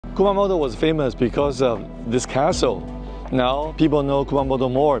Kumamoto was famous because of this castle. Now people know Kumamoto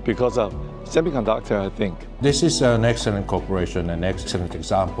more because of semiconductor, I think. This is an excellent cooperation, an excellent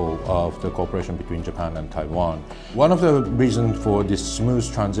example of the cooperation between Japan and Taiwan. One of the reasons for this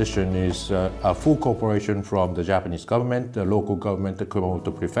smooth transition is a full cooperation from the Japanese government, the local government, the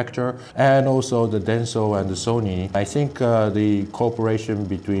Kumamoto prefecture, and also the Denso and the Sony. I think the cooperation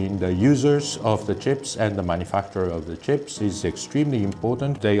between the users of the chips and the manufacturer of the chips is extremely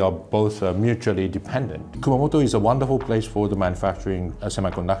important. They are both mutually dependent. Kumamoto is a wonderful place for the manufacturing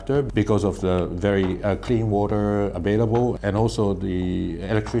semiconductor because of the very clean water available and also the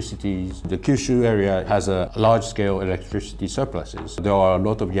electricity. The Kyushu area has a large-scale electricity surpluses. There are a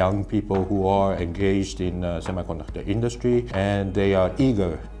lot of young people who are engaged in semiconductor industry and they are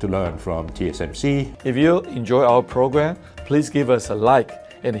eager to learn from TSMC. If you enjoy our program, please give us a like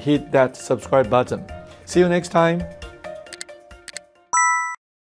and hit that subscribe button. See you next time.